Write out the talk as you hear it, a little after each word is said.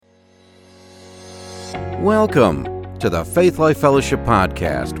Welcome to the Faith Life Fellowship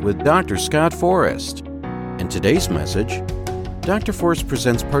Podcast with Dr. Scott Forrest. In today's message, Dr. Forrest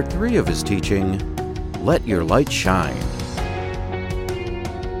presents part 3 of his teaching, Let Your Light Shine.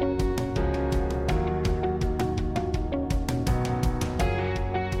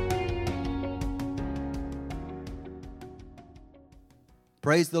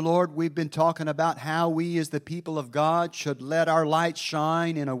 Praise the Lord. We've been talking about how we as the people of God should let our light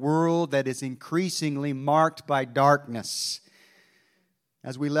shine in a world that is increasingly marked by darkness.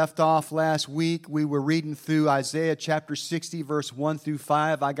 As we left off last week, we were reading through Isaiah chapter 60, verse 1 through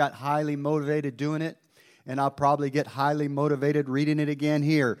 5. I got highly motivated doing it, and I'll probably get highly motivated reading it again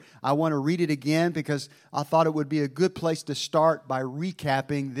here. I want to read it again because I thought it would be a good place to start by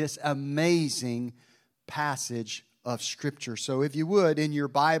recapping this amazing passage of Scripture. So if you would, in your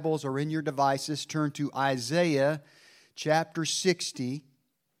Bibles or in your devices, turn to Isaiah chapter 60.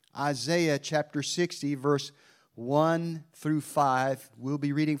 Isaiah chapter 60, verse 1 through 5. We'll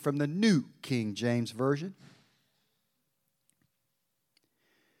be reading from the New King James Version.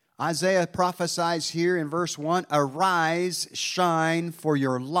 Isaiah prophesies here in verse 1, "Arise, shine, for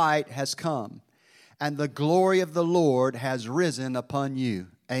your light has come, and the glory of the Lord has risen upon you."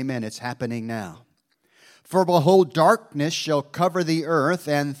 Amen. It's happening now. "For behold, darkness shall cover the earth,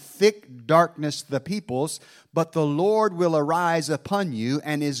 and thick darkness the peoples. But the Lord will arise upon you,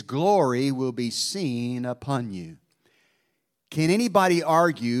 and His glory will be seen upon you." Can anybody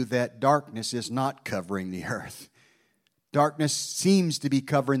argue that darkness is not covering the earth? Darkness seems to be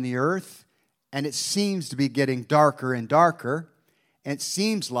covering the earth, and it seems to be getting darker and darker. And it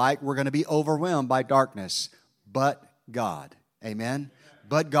seems like we're going to be overwhelmed by darkness. But God, amen?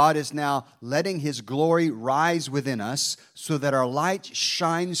 But God is now letting His glory rise within us so that our light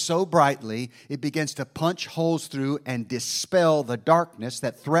shines so brightly it begins to punch holes through and dispel the darkness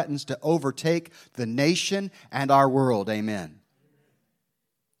that threatens to overtake the nation and our world. Amen.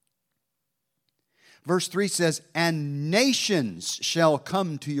 Verse 3 says, "And nations shall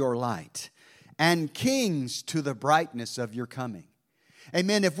come to your light, and kings to the brightness of your coming."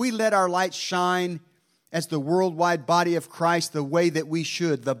 Amen. If we let our light shine as the worldwide body of Christ the way that we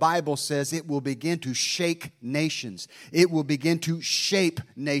should, the Bible says it will begin to shake nations. It will begin to shape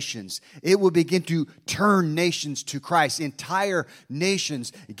nations. It will begin to turn nations to Christ. Entire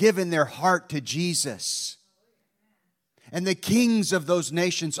nations giving their heart to Jesus. And the kings of those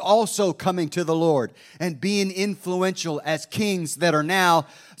nations also coming to the Lord and being influential as kings that are now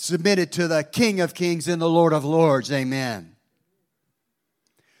submitted to the King of Kings and the Lord of Lords. Amen.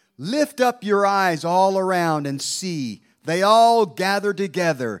 "Lift up your eyes all around and see. They all gather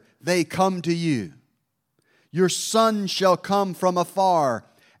together. They come to you. Your son shall come from afar,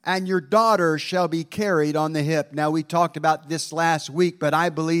 and your daughter shall be carried on the hip." Now, we talked about this last week, but I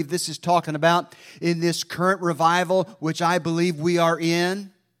believe this is talking about in this current revival, which I believe we are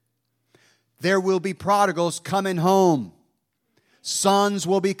in. There will be prodigals coming home. Sons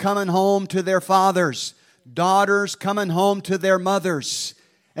will be coming home to their fathers. Daughters coming home to their mothers.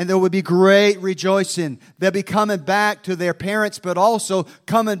 And there will be great rejoicing. They'll be coming back to their parents, but also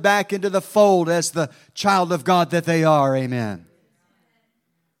coming back into the fold as the child of God that they are. Amen.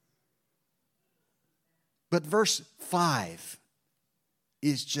 But verse 5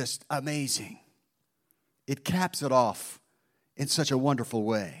 is just amazing. It caps it off in such a wonderful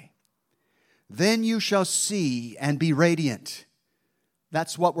way. "Then you shall see and be radiant."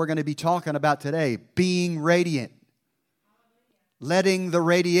 That's what we're going to be talking about today, being radiant. Letting the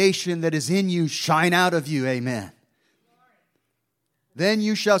radiation that is in you shine out of you. Amen. "Then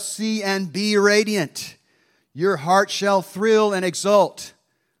you shall see and be radiant. Your heart shall thrill and exult."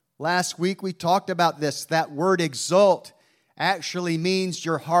 Last week we talked about this. That word exult actually means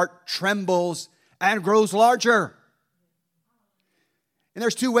your heart trembles and grows larger. And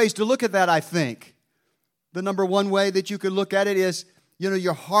there's two ways to look at that, I think. The number one way that you could look at it is,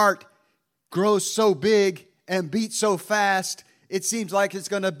 your heart grows so big and beats so fast, it seems like it's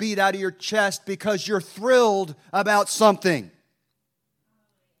going to beat out of your chest because you're thrilled about something.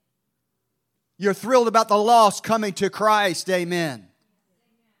 You're thrilled about the lost coming to Christ. Amen.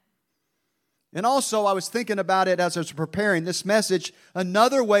 And also, I was thinking about it as I was preparing this message.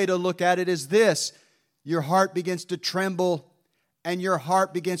 Another way to look at it is this. Your heart begins to tremble and your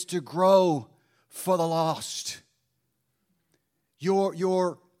heart begins to grow for the lost.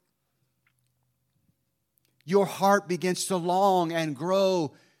 Your heart begins to long and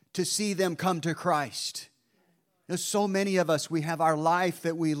grow to see them come to Christ. There's so many of us, we have our life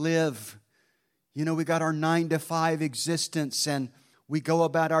that we live. We got our 9-to-5 existence, and We go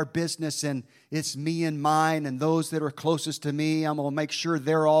about our business and it's me and mine and those that are closest to me. I'm going to make sure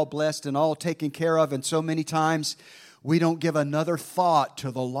they're all blessed and all taken care of. And so many times we don't give another thought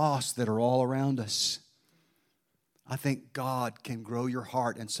to the lost that are all around us. I think God can grow your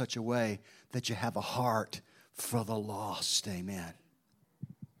heart in such a way that you have a heart for the lost. Amen.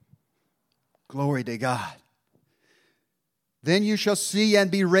 Glory to God. Then you shall see and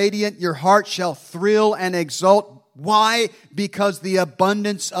be radiant. Your heart shall thrill and exult. Why? Because the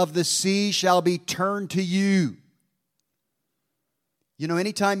abundance of the sea shall be turned to you. You know,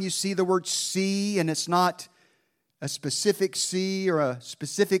 anytime you see the word sea and it's not a specific sea or a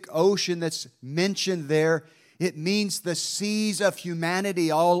specific ocean that's mentioned there, it means the seas of humanity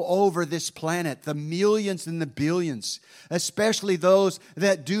all over this planet, the millions and the billions, especially those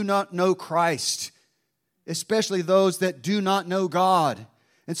that do not know Christ, especially those that do not know God.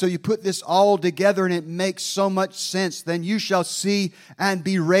 And so you put this all together and it makes so much sense. Then you shall see and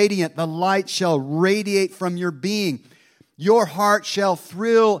be radiant. The light shall radiate from your being. Your heart shall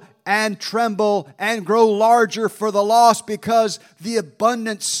thrill and tremble and grow larger for the lost, because the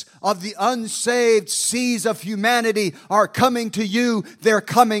abundance of the unsaved seas of humanity are coming to you. They're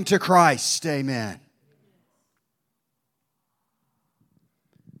coming to Christ. Amen.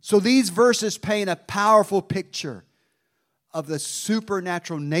 So these verses paint a powerful picture of the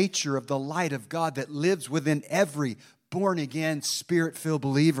supernatural nature of the light of God that lives within every born-again, Spirit-filled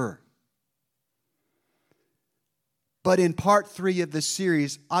believer. But in part 3 of this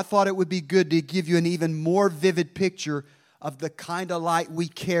series, I thought it would be good to give you an even more vivid picture of the kind of light we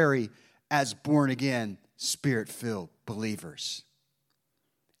carry as born-again, Spirit-filled believers.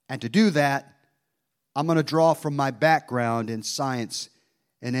 And to do that, I'm going to draw from my background in science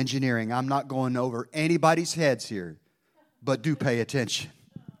and engineering. I'm not going over anybody's heads here, but do pay attention.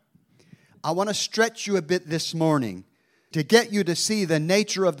 I want to stretch you a bit this morning to get you to see the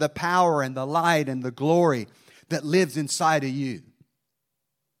nature of the power and the light and the glory that lives inside of you.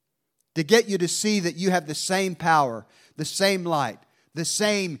 To get you to see that you have the same power, the same light, the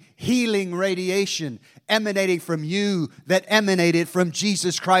same healing radiation emanating from you that emanated from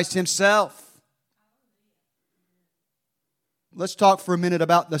Jesus Christ Himself. Let's talk for a minute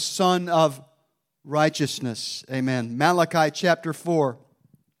about the Son of Righteousness. Amen. Malachi chapter 4,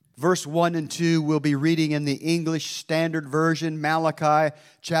 verse 1 and 2. We'll be reading in the English Standard Version. Malachi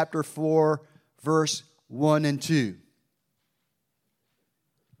chapter 4, verse 1 and 2.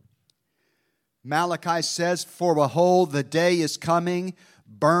 Malachi says, "For behold, the day is coming,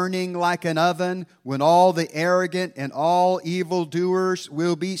 burning like an oven, when all the arrogant and all evildoers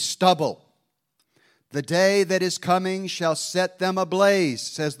will be stubble. The day that is coming shall set them ablaze,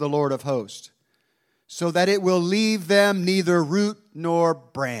 says the Lord of hosts, so that it will leave them neither root nor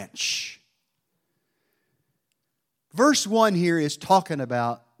branch." Verse 1 here is talking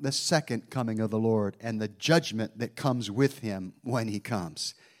about the second coming of the Lord and the judgment that comes with Him when He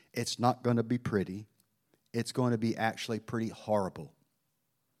comes. It's not going to be pretty. It's going to be actually pretty horrible.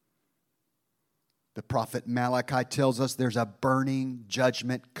 The prophet Malachi tells us there's a burning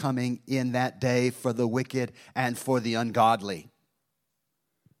judgment coming in that day for the wicked and for the ungodly.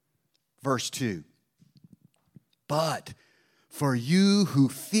 Verse 2. "But for you who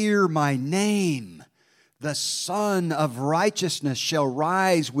fear my name, the Son of Righteousness shall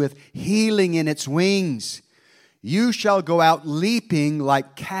rise with healing in its wings. You shall go out leaping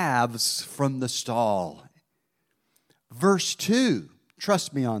like calves from the stall." Verse 2,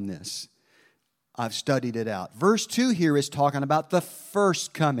 trust me on this. I've studied it out. Verse 2 here is talking about the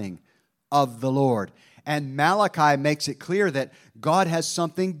first coming of the Lord. And Malachi makes it clear that God has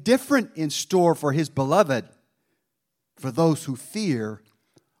something different in store for His beloved, for those who fear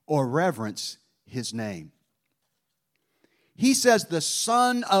or reverence His name. He says the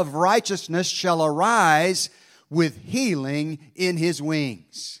Son of Righteousness shall arise with healing in His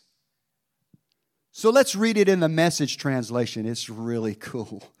wings. So let's read it in the Message translation. It's really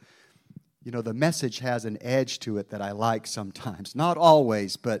cool. You know, the Message has an edge to it that I like sometimes. Not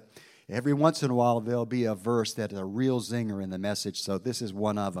always, but every once in a while there'll be a verse that's a real zinger in the Message. So this is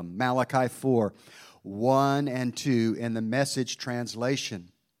one of them. Malachi 4, 1 and 2 in the Message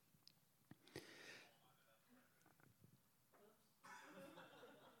translation.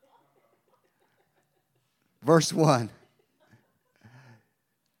 Verse 1.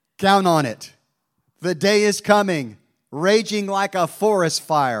 "Count on it. The day is coming, raging like a forest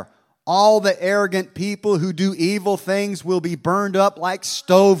fire. All the arrogant people who do evil things will be burned up like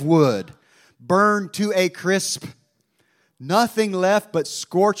stove wood, burned to a crisp. Nothing left but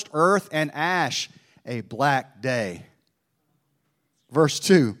scorched earth and ash, a black day." Verse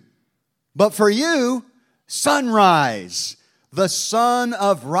 2. "But for you, sunrise, The Sun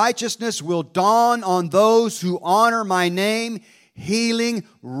of Righteousness will dawn on those who honor my name, healing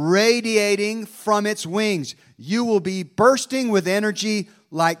radiating from its wings. You will be bursting with energy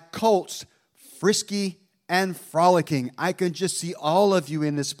like colts, frisky and frolicking. I can just see all of you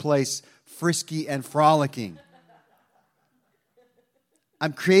in this place, frisky and frolicking.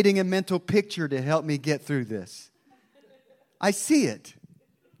 I'm creating a mental picture to help me get through this. I see it.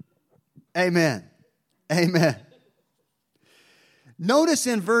 Amen. Amen. Notice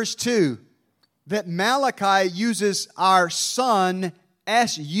in verse 2 that Malachi uses our sun,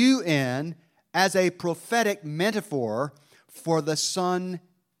 S-U-N, as a prophetic metaphor for the sun,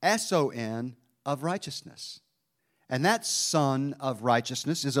 S-O-N, of righteousness. And that Son of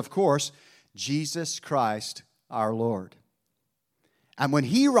Righteousness is, of course, Jesus Christ our Lord. And when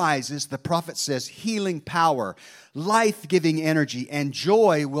He rises, the prophet says, healing power, life-giving energy, and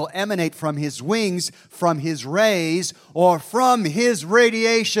joy will emanate from His wings, from His rays, or from His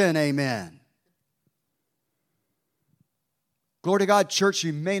radiation. Amen. Glory to God, church,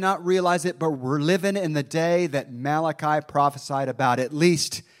 you may not realize it, but we're living in the day that Malachi prophesied about, at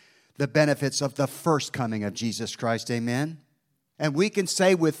least the benefits of the first coming of Jesus Christ. Amen. And we can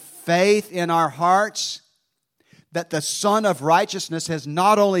say with faith in our hearts that the Son of Righteousness has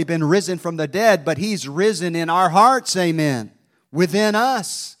not only been risen from the dead, but He's risen in our hearts, amen, within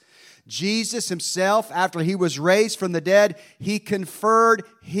us. Jesus Himself, after He was raised from the dead, He conferred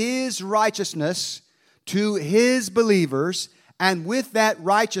His righteousness to His believers, and with that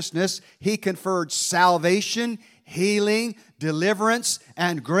righteousness, He conferred salvation, healing, deliverance,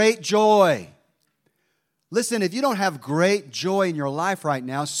 and great joy. Listen, if you don't have great joy in your life right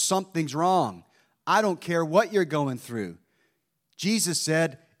now, something's wrong. I don't care what you're going through. Jesus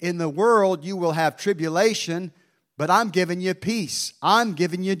said, in the world you will have tribulation, but I'm giving you peace. I'm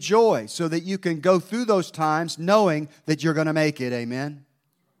giving you joy so that you can go through those times knowing that you're going to make it. Amen?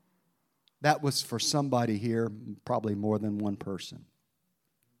 That was for somebody here, probably more than one person.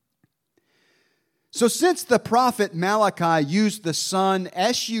 So since the prophet Malachi used the sun,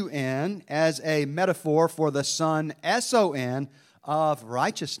 S-U-N, as a metaphor for the sun, S-O-N, of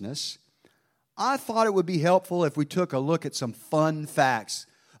righteousness, I thought it would be helpful if we took a look at some fun facts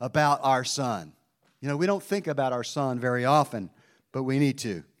about our sun. You know, we don't think about our sun very often, but we need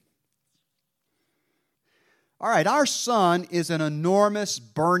to. All right, our sun is an enormous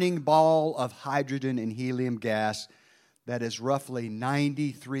burning ball of hydrogen and helium gas that is roughly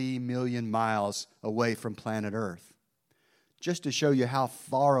 93 million miles away from planet Earth. Just to show you how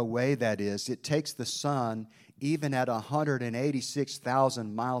far away that is, it takes the sun, even at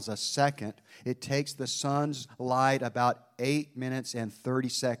 186,000 miles a second, it takes the sun's light about 8 minutes and 30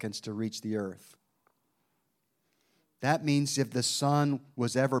 seconds to reach the earth. That means if the sun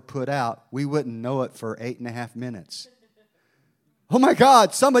was ever put out, we wouldn't know it for 8.5 minutes. Oh my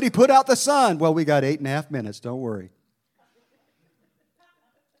God, somebody put out the sun. Well, we got 8.5 minutes, don't worry.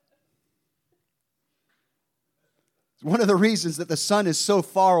 One of the reasons that the sun is so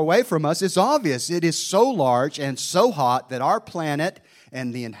far away from us is obvious. It is so large and so hot that our planet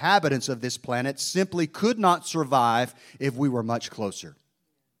and the inhabitants of this planet simply could not survive if we were much closer.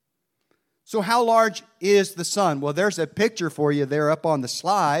 So how large is the sun? Well, there's a picture for you there up on the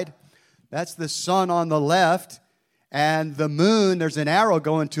slide. That's the sun on the left. And the moon, there's an arrow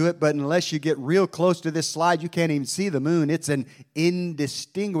going to it, but unless you get real close to this slide, you can't even see the moon. It's an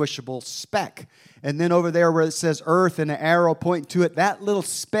indistinguishable speck. And then over there where it says earth and an arrow pointing to it, that little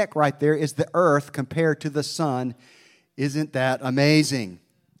speck right there is the earth compared to the sun. Isn't that amazing?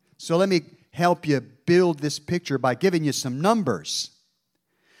 So let me help you build this picture by giving you some numbers.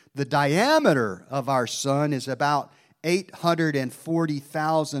 The diameter of our sun is about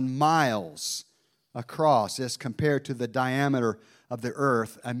 840,000 miles across as compared to the diameter of the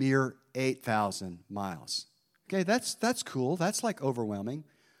earth, a mere 8,000 miles. Okay, that's cool. That's like overwhelming.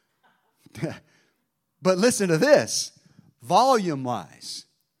 But listen to this. Volume-wise,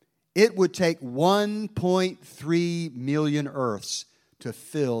 it would take 1.3 million Earths to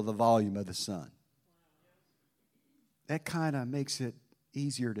fill the volume of the sun. That kind of makes it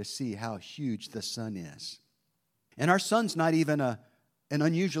easier to see how huge the sun is. And our sun's not even an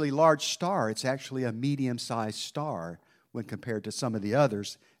unusually large star. It's actually a medium-sized star when compared to some of the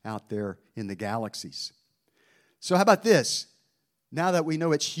others out there in the galaxies. So how about this? Now that we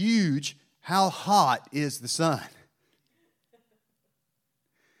know it's huge, how hot is the sun?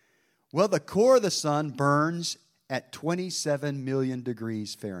 Well, the core of the sun burns at 27 million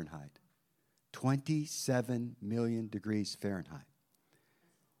degrees Fahrenheit. 27 million degrees Fahrenheit.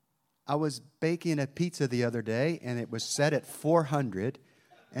 I was baking a pizza the other day, and it was set at 400,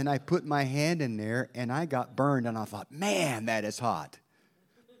 And I put my hand in there, and I got burned, and I thought, man, that is hot.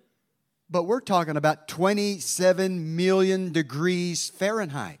 But we're talking about 27 million degrees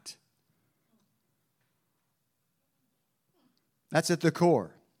Fahrenheit. That's at the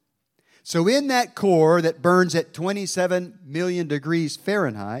core. So in that core that burns at 27 million degrees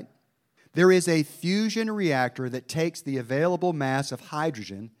Fahrenheit, there is a fusion reactor that takes the available mass of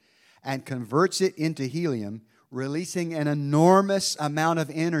hydrogen and converts it into helium, releasing an enormous amount of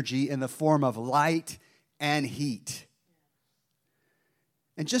energy in the form of light and heat.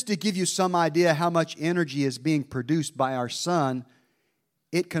 And just to give you some idea how much energy is being produced by our sun,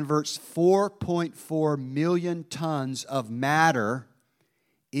 it converts 4.4 million tons of matter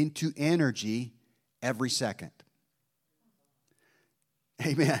into energy every second.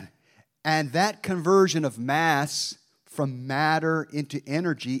 Amen. And that conversion of mass from matter into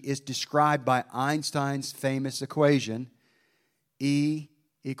energy is described by Einstein's famous equation, E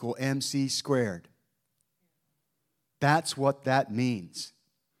equal mc squared. That's what that means.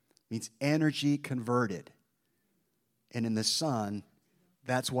 It means energy converted. And in the sun,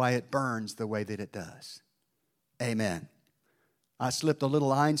 that's why it burns the way that it does. Amen. I slipped a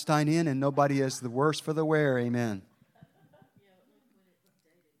little Einstein in, and nobody is the worse for the wear. Amen.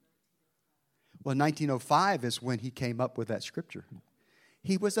 Well, 1905 is when he came up with that scripture.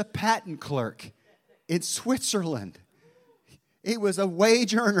 He was a patent clerk in Switzerland. He was a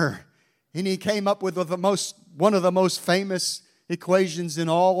wage earner, and he came up with one of the most famous equations in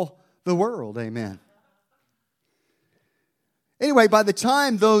all the world. Amen. Anyway, by the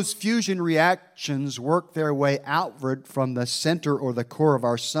time those fusion reactions work their way outward from the center or the core of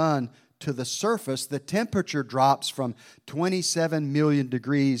our sun to the surface, the temperature drops from 27 million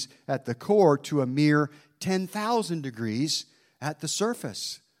degrees at the core to a mere 10,000 degrees at the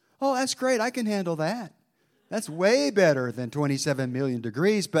surface. Oh, that's great. I can handle that. That's way better than 27 million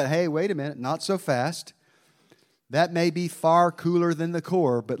degrees. But hey, wait a minute. Not so fast. That may be far cooler than the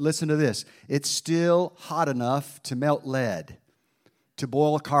core, but listen to this. It's still hot enough to melt lead, to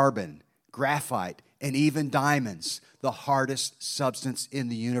boil carbon, graphite, and even diamonds, the hardest substance in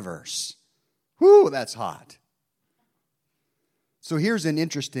the universe. Whew, that's hot. So here's an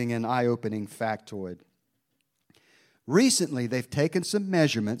interesting and eye-opening factoid. Recently, they've taken some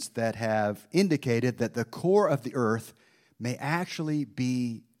measurements that have indicated that the core of the earth may actually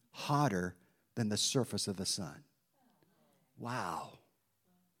be hotter than the surface of the sun. Wow.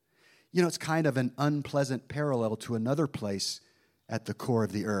 You know, it's kind of an unpleasant parallel to another place at the core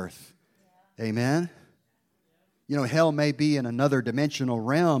of the earth. Amen? You know, hell may be in another dimensional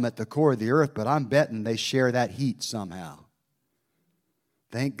realm at the core of the earth, but I'm betting they share that heat somehow.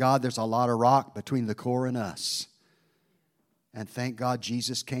 Thank God there's a lot of rock between the core and us. And thank God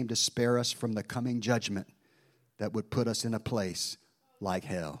Jesus came to spare us from the coming judgment that would put us in a place like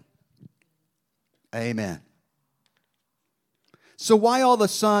hell. Amen. So why all the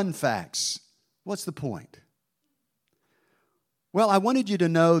sun facts? What's the point? Well, I wanted you to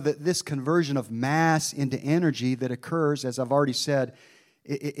know that this conversion of mass into energy that occurs, as I've already said,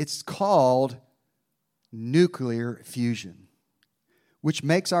 it's called nuclear fusion, which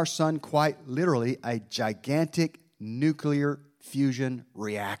makes our sun quite literally a gigantic nuclear fusion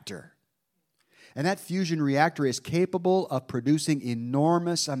reactor. And that fusion reactor is capable of producing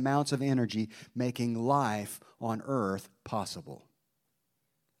enormous amounts of energy, making life on Earth possible.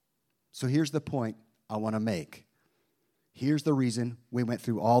 So here's the point I want to make. Here's the reason we went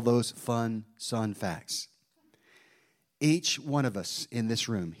through all those fun sun facts. Each one of us in this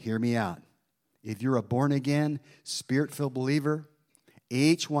room, hear me out. If you're a born-again, Spirit-filled believer,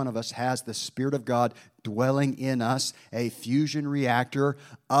 each one of us has the Spirit of God dwelling in us, a fusion reactor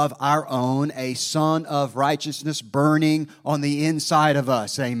of our own, a sun of righteousness burning on the inside of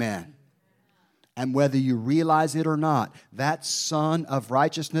us. Amen. And whether you realize it or not, that sun of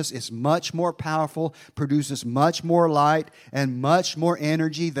righteousness is much more powerful, produces much more light and much more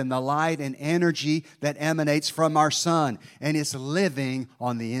energy than the light and energy that emanates from our sun, and it's living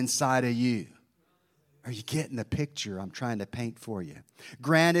on the inside of you. Are you getting the picture I'm trying to paint for you?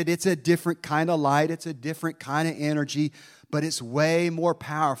 Granted, it's a different kind of light, it's a different kind of energy, but it's way more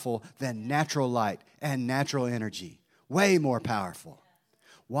powerful than natural light and natural energy. Way more powerful.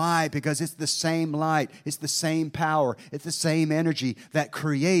 Why? Because it's the same light, it's the same power, it's the same energy that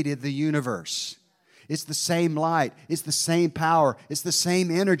created the universe. It's the same light, it's the same power, it's the same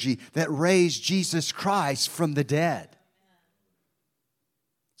energy that raised Jesus Christ from the dead.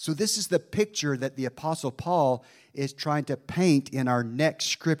 So this is the picture that the Apostle Paul is trying to paint in our next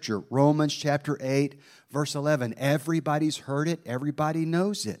scripture, Romans chapter 8, verse 11. Everybody's heard it, everybody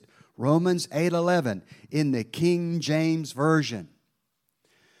knows it. Romans 8:11 in the King James Version.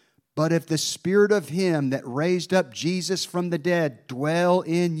 But if the Spirit of Him that raised up Jesus from the dead dwell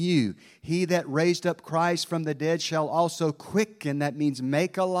in you, He that raised up Christ from the dead shall also quicken, that means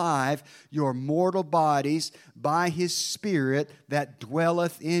make alive, your mortal bodies by His Spirit that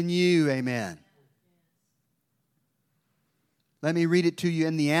dwelleth in you. Amen. Let me read it to you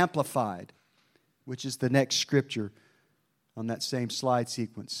in the Amplified, which is the next scripture on that same slide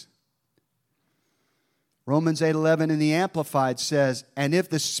sequence. Romans 8:11 in the Amplified says, "And if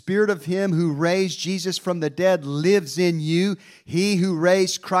the Spirit of Him who raised Jesus from the dead lives in you, He who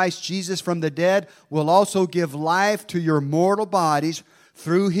raised Christ Jesus from the dead will also give life to your mortal bodies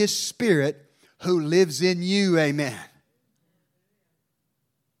through His Spirit who lives in you." Amen.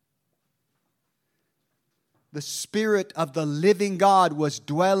 The Spirit of the living God was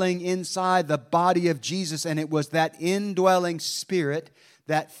dwelling inside the body of Jesus, and it was that indwelling Spirit,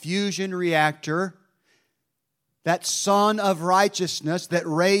 that fusion reactor, that Son of righteousness that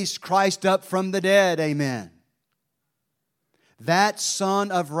raised Christ up from the dead. Amen. That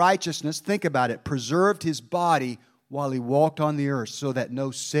Son of righteousness, think about it, preserved His body while He walked on the earth so that no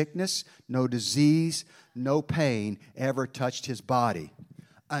sickness, no disease, no pain ever touched His body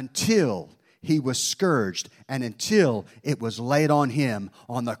until He was scourged and until it was laid on Him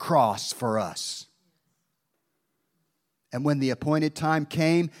on the cross for us. And when the appointed time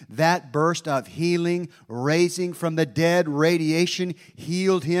came, that burst of healing, raising from the dead radiation,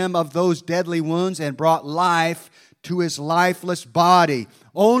 healed Him of those deadly wounds and brought life to His lifeless body.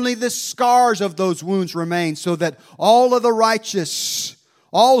 Only the scars of those wounds remain, so that all of the righteous,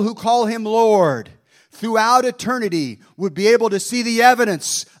 all who call Him Lord, throughout eternity would be able to see the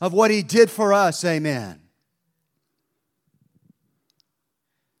evidence of what He did for us. Amen.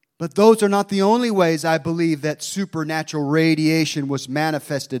 But those are not the only ways I believe that supernatural radiation was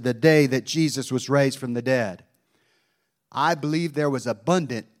manifested the day that Jesus was raised from the dead. I believe there was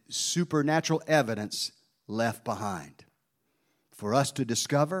abundant supernatural evidence left behind for us to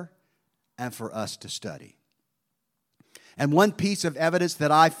discover and for us to study. And one piece of evidence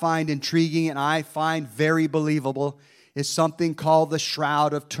that I find intriguing and I find very believable is something called the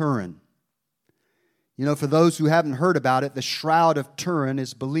Shroud of Turin. You know, for those who haven't heard about it, the Shroud of Turin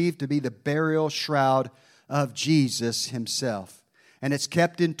is believed to be the burial shroud of Jesus Himself. And it's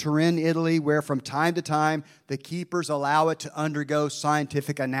kept in Turin, Italy, where from time to time the keepers allow it to undergo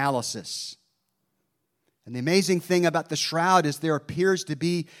scientific analysis. And the amazing thing about the shroud is there appears to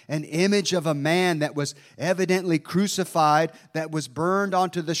be an image of a man that was evidently crucified, that was burned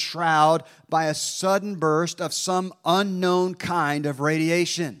onto the shroud by a sudden burst of some unknown kind of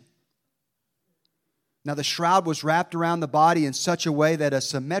radiation. Now, the shroud was wrapped around the body in such a way that a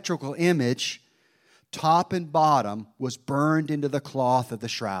symmetrical image, top and bottom, was burned into the cloth of the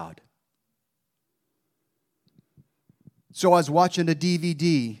shroud. So I was watching a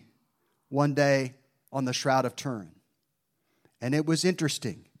DVD one day on the Shroud of Turin, and it was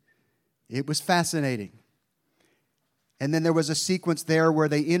interesting. It was fascinating. And then there was a sequence there where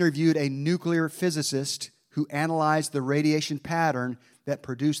they interviewed a nuclear physicist who analyzed the radiation pattern that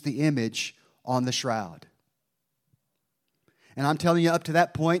produced the image on the shroud. And I'm telling you, up to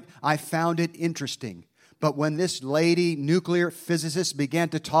that point, I found it interesting. But when this lady, nuclear physicist, began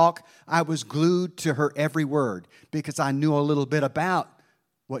to talk, I was glued to her every word because I knew a little bit about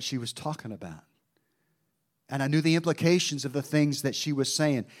what she was talking about. And I knew the implications of the things that she was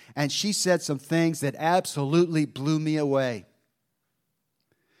saying. And she said some things that absolutely blew me away.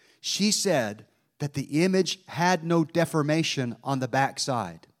 She said that the image had no deformation on the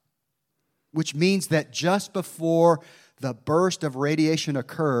backside, which means that just before the burst of radiation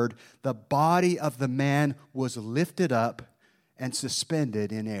occurred, the body of the man was lifted up and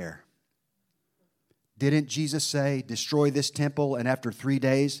suspended in air. Didn't Jesus say, "Destroy this temple, and after 3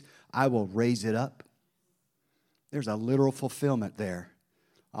 days, I will raise it up"? There's a literal fulfillment there.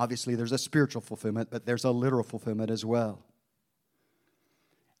 Obviously, there's a spiritual fulfillment, but there's a literal fulfillment as well.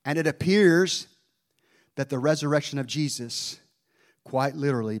 And it appears that the resurrection of Jesus quite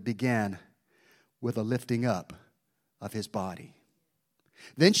literally began with a lifting up of His body.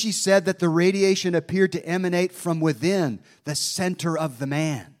 Then she said that the radiation appeared to emanate from within the center of the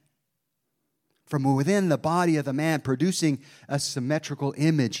man, from within the body of the man, producing a symmetrical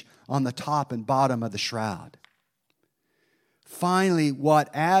image on the top and bottom of the shroud. Finally, what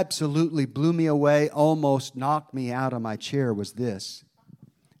absolutely blew me away, almost knocked me out of my chair, was this.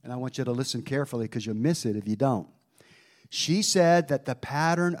 And I want you to listen carefully because you'll miss it if you don't. She said that the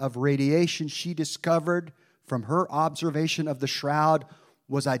pattern of radiation she discovered from her observation of the shroud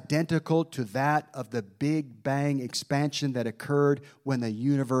was identical to that of the Big Bang expansion that occurred when the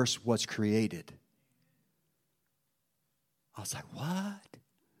universe was created. I was like, what?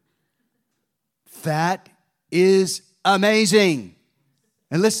 That is amazing.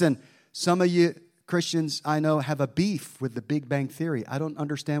 And listen, some of you Christians I know have a beef with the Big Bang Theory. I don't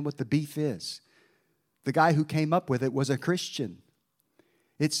understand what the beef is. The guy who came up with it was a Christian.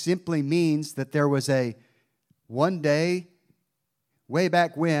 It simply means that there was one day, way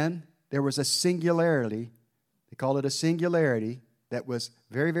back when, there was a singularity. They call it a singularity that was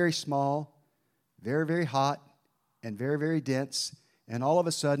very, very small, very, very hot, and very, very dense. And all of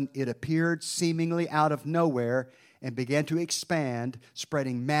a sudden, it appeared seemingly out of nowhere and began to expand,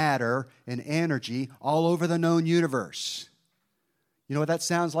 spreading matter and energy all over the known universe. You know what that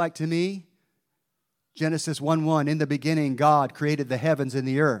sounds like to me? Genesis 1:1, in the beginning, God created the heavens and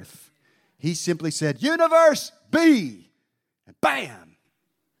the earth. He simply said, universe, be. And bam!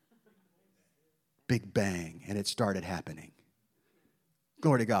 Big bang. And it started happening.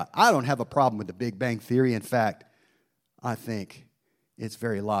 Glory to God. I don't have a problem with the Big Bang Theory. In fact, I think it's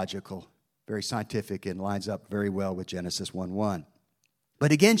very logical, very scientific, and lines up very well with Genesis 1:1.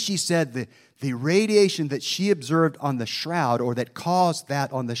 But again, she said the radiation that she observed on the shroud, or that caused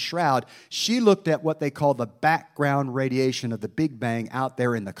that on the shroud, she looked at what they call the background radiation of the Big Bang out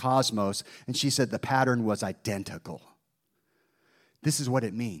there in the cosmos, and she said the pattern was identical. This is what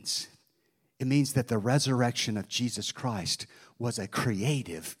it means. It means that the resurrection of Jesus Christ was a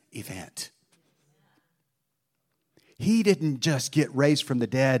creative event. He didn't just get raised from the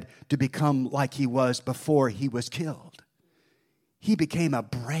dead to become like he was before he was killed. He became a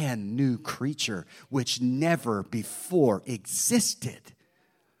brand new creature which never before existed.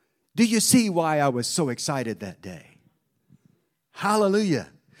 Do you see why I was so excited that day? Hallelujah.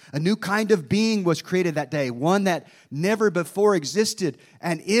 A new kind of being was created that day, one that never before existed,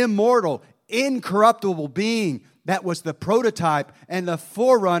 an immortal, incorruptible being that was the prototype and the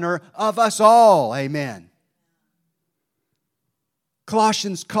forerunner of us all. Amen.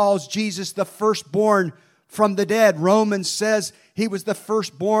 Colossians calls Jesus the firstborn from the dead. Romans says he was the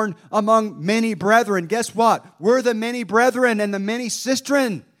firstborn among many brethren. Guess what? We're the many brethren and the many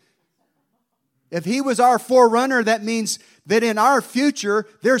sistren. If he was our forerunner, that means that in our future,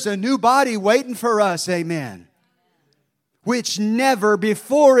 there's a new body waiting for us. Amen. Which never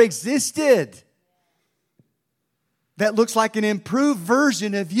before existed. That looks like an improved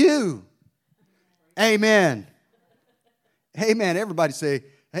version of you. Amen. Amen. Everybody say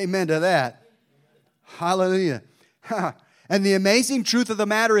amen to that. Hallelujah. And the amazing truth of the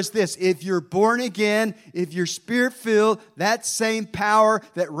matter is this. If you're born again, if you're spirit-filled, that same power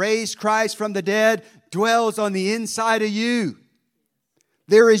that raised Christ from the dead dwells on the inside of you.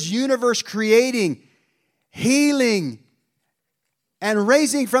 There is universe creating, healing, and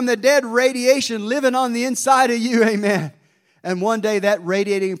raising from the dead radiation living on the inside of you. Amen. And one day that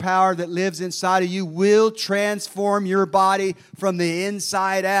radiating power that lives inside of you will transform your body from the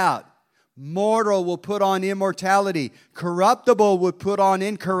inside out. Mortal will put on immortality. Corruptible will put on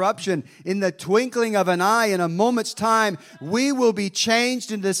incorruption. In the twinkling of an eye, in a moment's time, we will be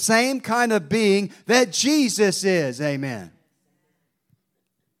changed into the same kind of being that Jesus is. Amen.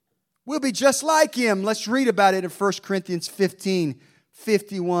 We'll be just like Him. Let's read about it in 1 Corinthians 15,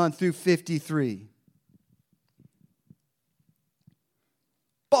 51 through 53.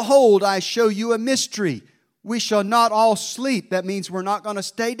 Behold, I show you a mystery. We shall not all sleep. That means we're not going to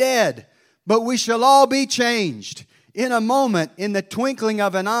stay dead. But we shall all be changed in a moment, in the twinkling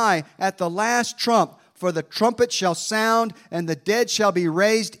of an eye, at the last trump. For the trumpet shall sound, and the dead shall be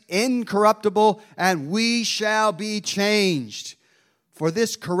raised incorruptible, and we shall be changed. For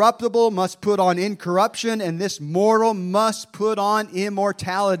this corruptible must put on incorruption, and this mortal must put on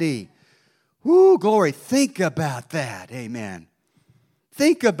immortality. Woo, glory. Think about that. Amen.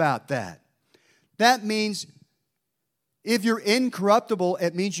 Think about that. That means if you're incorruptible,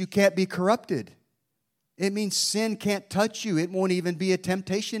 it means you can't be corrupted. It means sin can't touch you. It won't even be a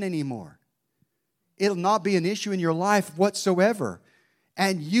temptation anymore. It'll not be an issue in your life whatsoever.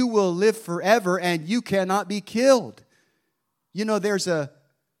 And you will live forever, and you cannot be killed. You know, there's a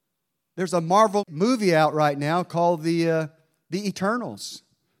Marvel movie out right now called The Eternals.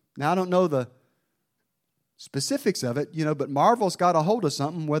 Now, I don't know the specifics of it, but Marvel's got a hold of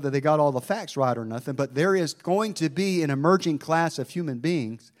something, whether they got all the facts right or nothing. But there is going to be an emerging class of human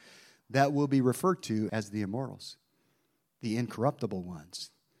beings that will be referred to as the immortals, the incorruptible ones.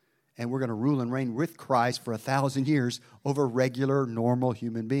 And we're going to rule and reign with Christ for 1,000 years over regular, normal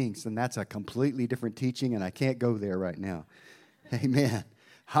human beings. And that's a completely different teaching, and I can't go there right now. Amen.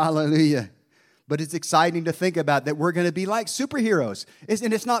 Hallelujah. But it's exciting to think about that we're going to be like superheroes.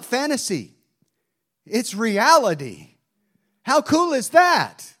 And it's not fantasy. It's reality. How cool is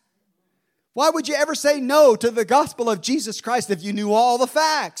that? Why would you ever say no to the gospel of Jesus Christ if you knew all the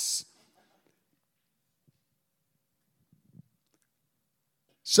facts?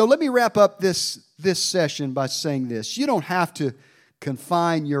 So let me wrap up this session by saying this. You don't have to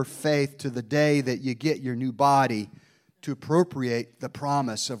confine your faith to the day that you get your new body to appropriate the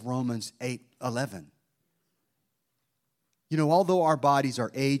promise of Romans 8:11. You know, although our bodies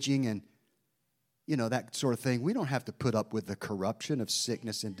are aging and, you know, that sort of thing, we don't have to put up with the corruption of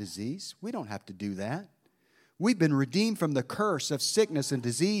sickness and disease. We don't have to do that. We've been redeemed from the curse of sickness and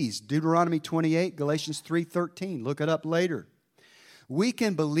disease. Deuteronomy 28, Galatians 3:13. Look it up later. We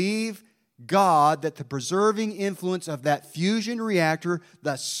can believe God that the preserving influence of that fusion reactor,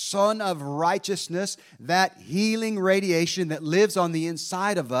 the Son of Righteousness, that healing radiation that lives on the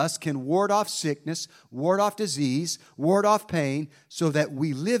inside of us can ward off sickness, ward off disease, ward off pain, so that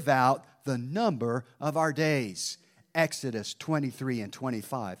we live out the number of our days. Exodus 23 and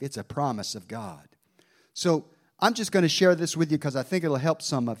 25. It's a promise of God. So I'm just going to share this with you because I think it'll help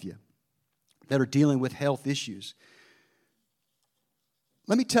some of you that are dealing with health issues.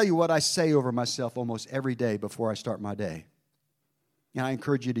 Let me tell you what I say over myself almost every day before I start my day. And I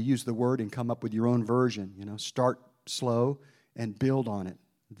encourage you to use the word and come up with your own version. You know, start slow and build on it.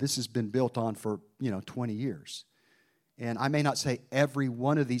 This has been built on for, 20 years. And I may not say every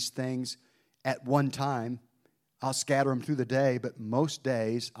one of these things at one time. I'll scatter them through the day, but most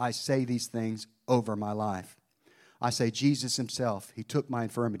days I say these things over my life. I say, Jesus himself, he took my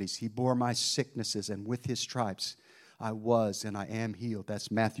infirmities. He bore my sicknesses, and with his stripes I was and I am healed. That's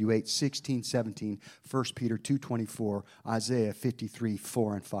Matthew 8:16, 17, 1 Peter 2:24, Isaiah 53,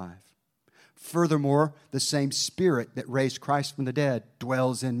 4 and 5. Furthermore, the same Spirit that raised Christ from the dead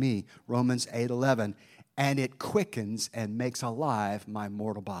dwells in me, Romans 8:11, and it quickens and makes alive my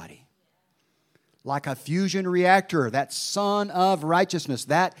mortal body. Like a fusion reactor, that Son of Righteousness,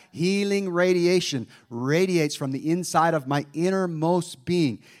 that healing radiation radiates from the inside of my innermost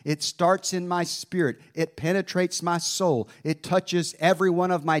being. It starts in my spirit. It penetrates my soul. It touches every one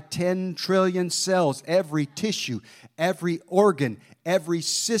of my 10 trillion cells, every tissue, every organ, every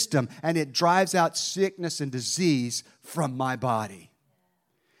system, and it drives out sickness and disease from my body.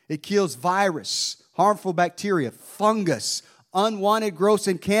 It kills virus, harmful bacteria, fungus, unwanted growths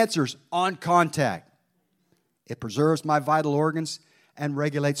and cancers on contact. It preserves my vital organs and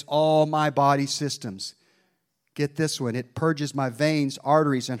regulates all my body systems. Get this one. It purges my veins,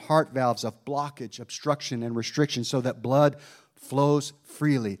 arteries, and heart valves of blockage, obstruction, and restriction so that blood flows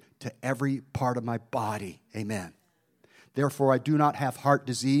freely to every part of my body. Amen. Therefore, I do not have heart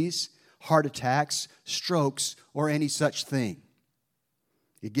disease, heart attacks, strokes, or any such thing.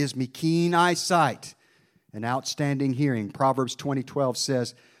 It gives me keen eyesight and outstanding hearing. Proverbs 20:12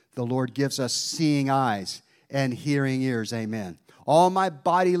 says, the Lord gives us seeing eyes and hearing ears. Amen. All my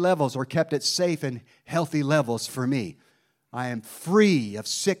body levels are kept at safe and healthy levels for me. I am free of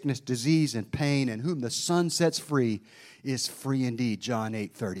sickness, disease, and pain, and whom the Son sets free is free indeed. John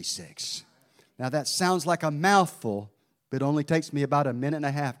 8:36. Now that sounds like a mouthful, but it only takes me about a minute and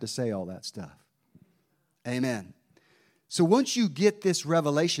a half to say all that stuff. Amen. So once you get this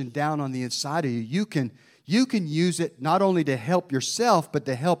revelation down on the inside of you, you can use it not only to help yourself, but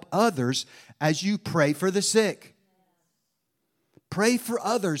to help others as you pray for the sick. Pray for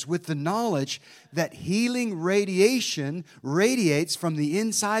others with the knowledge that healing radiation radiates from the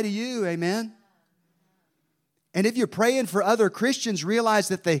inside of you. Amen? And if you're praying for other Christians, realize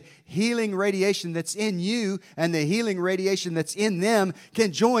that the healing radiation that's in you and the healing radiation that's in them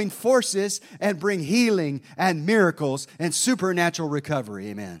can join forces and bring healing and miracles and supernatural recovery.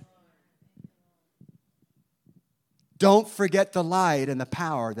 Amen. Don't forget the light and the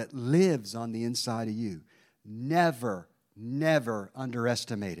power that lives on the inside of you. Never, never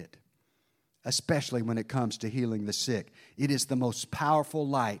underestimate it, especially when it comes to healing the sick. It is the most powerful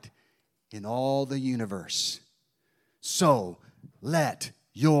light in all the universe. So let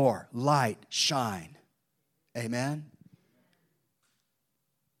your light shine. Amen.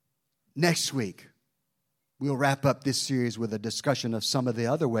 Next week, we'll wrap up this series with a discussion of some of the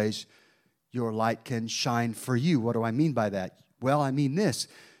other ways your light can shine for you. What do I mean by that? Well, I mean this.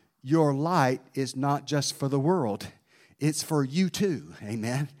 Your light is not just for the world. It's for you too.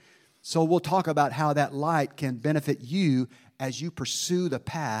 Amen. So we'll talk about how that light can benefit you as you pursue the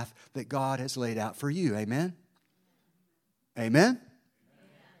path that God has laid out for you. Amen. Amen.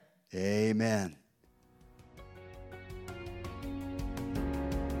 Amen.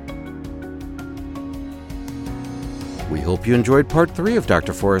 We hope you enjoyed part 3 of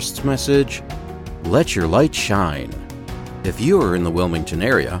Dr. Forrest's message, Let Your Light Shine. If you are in the Wilmington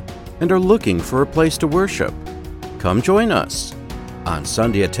area and are looking for a place to worship, come join us on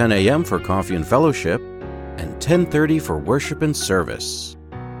Sunday at 10 a.m. for coffee and fellowship and 10:30 for worship and service.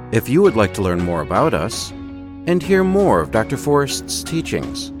 If you would like to learn more about us, and hear more of Dr. Forrest's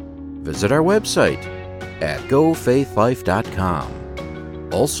teachings, visit our website at gofaithlife.com.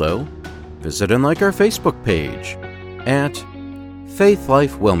 Also, visit and like our Facebook page at Faith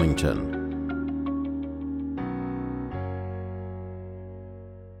Life Wilmington.